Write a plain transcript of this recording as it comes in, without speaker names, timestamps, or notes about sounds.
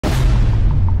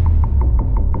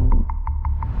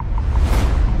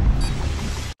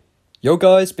Yo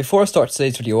guys, before I start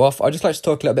today's video off, I'd just like to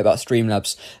talk a little bit about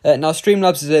Streamlabs. Now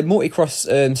Streamlabs is a multi-cross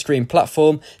stream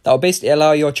platform that will basically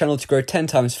allow your channel to grow 10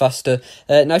 times faster.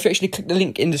 Now if you actually click the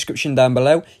link in the description down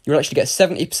below, you'll actually get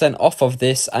 70% off of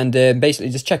this, and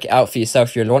basically just check it out for yourself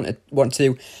if you want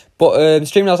to. But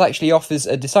Streamlabs actually offers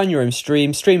a design your own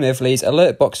stream overlays,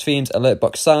 alert box themes, alert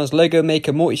box sounds, logo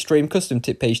maker, multi-stream, custom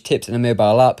tip page tips, and a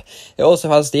mobile app. It also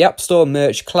has the App Store,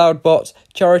 merch, cloud-bot,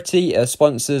 charity,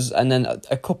 sponsors, and then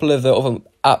a couple of other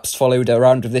apps followed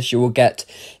around with this you will get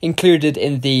included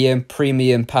in the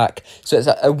premium pack. So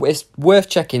it's worth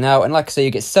checking out, and like I say, you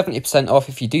get 70% off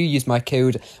if you do use my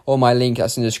code or my link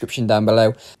that's in the description down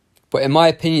below. But in my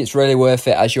opinion, it's really worth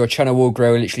it, as your channel will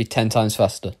grow literally 10 times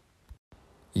faster.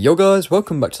 Yo guys,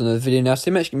 welcome back to another video. Now, so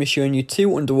I'm actually going to be showing you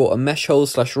two underwater mesh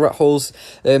holes / rat holes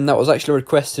that was actually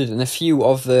requested in a few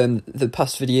of the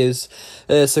past videos.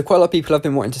 So quite a lot of people have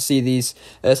been wanting to see these,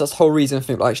 so that's the whole reason I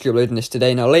think I'm actually uploading this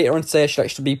today. Now later on today I should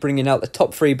actually be bringing out the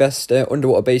top 3 best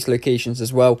underwater base locations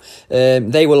as well.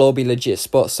 They will all be legit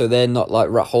spots, so they're not like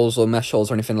rat holes or mesh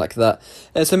holes or anything like that.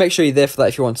 So make sure you're there for that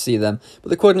if you want to see them.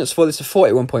 But the coordinates for this are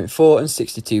 41.4 and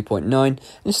 62.9. And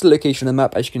this is the location on the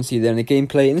map, as you can see there in the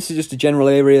gameplay, and this is just a general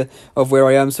area of where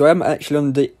I am. So I'm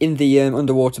actually in the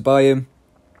underwater biome,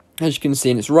 as you can see,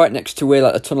 and it's right next to where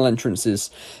like the tunnel entrance is.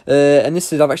 And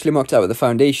this is, I've actually marked out with the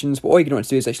foundations, but all you're going to want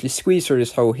to do is actually squeeze through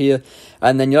this hole here,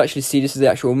 and then you'll actually see this is the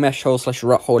actual mesh hole /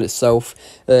 rat hole itself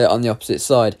on the opposite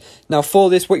side. Now for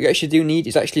this, what you actually do need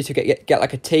is actually to get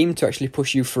like a team to actually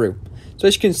push you through. So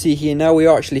as you can see here, now we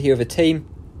are actually here with a team.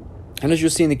 And as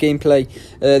you'll see in the gameplay,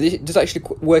 this does actually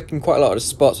work in quite a lot of the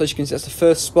spots. So as you can see, that's the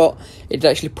first spot. It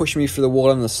actually pushed me through the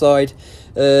wall on the side.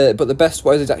 But the best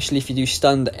way is actually if you do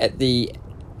stand at the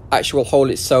actual hole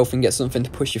itself and get something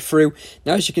to push you through.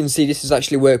 Now as you can see, this does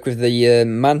actually work with the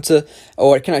Manta,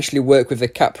 or it can actually work with the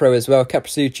Capro as well.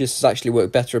 Caprisuchus has actually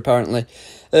worked better apparently.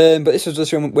 But this was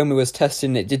just when we was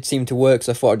testing, it did seem to work,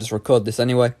 so I thought I'd just record this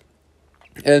anyway.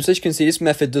 So as you can see, this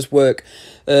method does work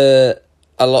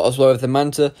a lot as well with the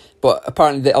Manta, but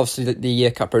apparently obviously the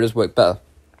Capro does work better.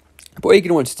 But what you're going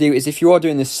to want to do is, if you are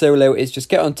doing this solo, is just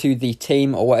get onto the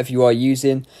team or whatever you are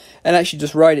using, and actually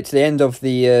just ride it to the end of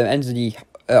the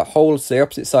hole, so the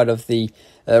opposite side of the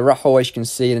rat hole, as you can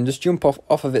see, and just jump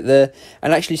off of it there,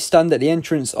 and actually stand at the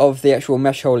entrance of the actual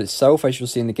mesh hole itself, as you'll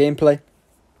see in the gameplay.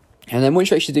 And then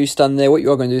once you actually do stand there, what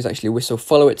you are going to do is actually whistle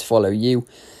follow it to follow you.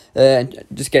 And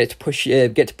just get it to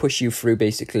push you through,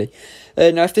 basically.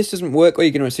 Now if this doesn't work, all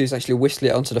you're going to do is actually whistle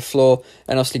it onto the floor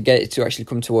and obviously get it to actually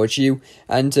come towards you,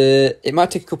 and it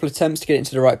might take a couple of attempts to get it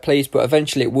into the right place, but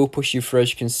eventually it will push you through.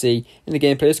 As you can see in the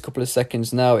gameplay, just a couple of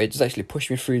seconds now, it just actually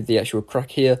pushed me through the actual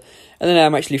crack here, and then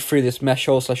I'm actually through this mesh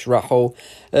hole / rat hole,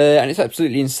 and it's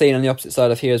absolutely insane on the opposite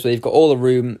side of here as well. You've got all the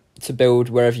room to build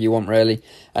wherever you want really,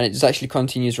 and it just actually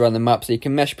continues around the map, so you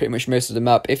can mesh pretty much most of the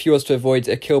map if you was to avoid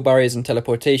kill barriers and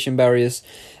teleportation barriers.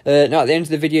 Now at the end of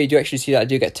the video, you do actually see that I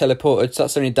do get teleported, so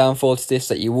that's the only downfall to this,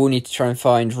 that you will need to try and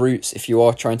find routes if you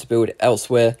are trying to build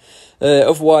elsewhere.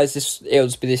 Otherwise it'll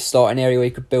just be this starting area where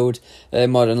you could build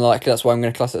more than likely. That's why I'm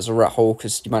going to class it as a rat hole,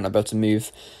 because you might not be able to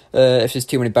move if there's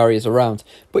too many barriers around.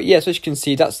 But yeah, so as you can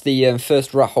see, that's the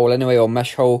first rat hole anyway, or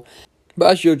mesh hole.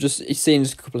 But as you'll just see in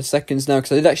just a couple of seconds now,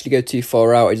 because I did actually go too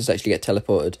far out, I just actually get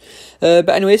teleported. But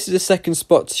anyway, this is the second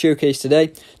spot to showcase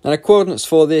today. Now the coordinates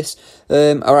for this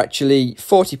are actually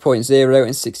 40.0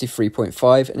 and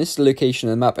 63.5, and this is the location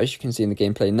of the map, as you can see in the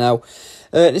gameplay now.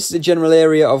 This is a general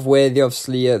area of where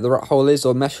the rat hole is,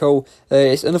 or mesh hole.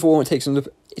 It's another one that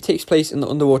takes place in the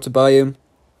underwater biome.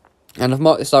 And I've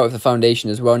marked this out with the foundation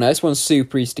as well. Now this one's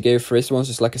super easy to go through. This one's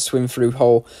just like a swim through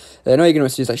hole. And all you're going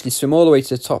to do is actually swim all the way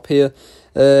to the top here,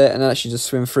 and then actually just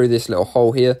swim through this little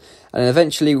hole here. And then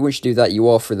eventually, once you do that, you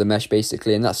are through the mesh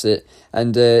basically, and that's it.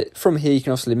 And from here you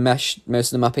can obviously mesh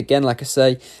most of the map again, like I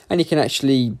say, and you can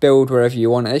actually build wherever you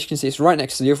want. And as you can see, it's right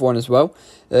next to the other one as well.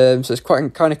 So it's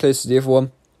quite kind of close to the other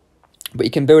one. But you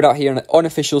can build out here on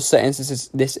unofficial settings.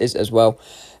 This is as well.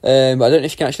 But I don't know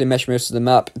if you can actually mesh most of the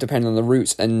map, depending on the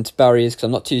routes and barriers, because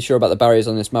I'm not too sure about the barriers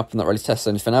on this map. I'm not really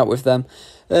testing anything out with them.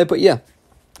 But yeah.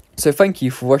 So thank you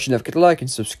for watching. Don't forget to like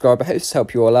and subscribe. I hope this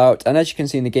helped you all out. And as you can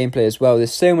see in the gameplay as well,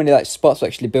 there's so many spots to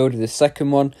actually build with this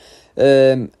second one.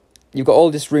 You've got all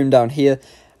this room down here.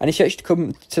 And if you actually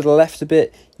come to the left a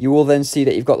bit, you will then see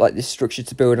that you've got like this structure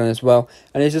to build on as well.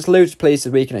 And there's just loads of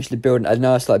places where you can actually build a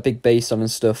nice like big base on and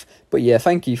stuff. But yeah,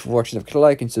 thank you for watching. Don't forget to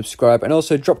like and subscribe. And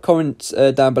also drop comments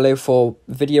down below for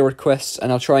video requests,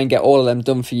 and I'll try and get all of them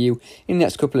done for you in the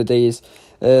next couple of days.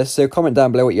 So comment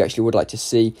down below what you actually would like to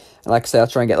see. And like I say, I'll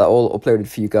try and get that all uploaded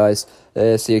for you guys,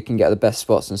 so you can get the best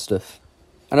spots and stuff.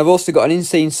 And I've also got an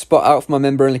insane spot out for my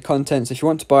member-only content, so if you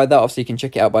want to buy that, obviously you can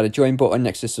check it out by the join button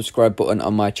next to the subscribe button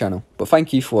on my channel. But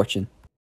thank you for watching.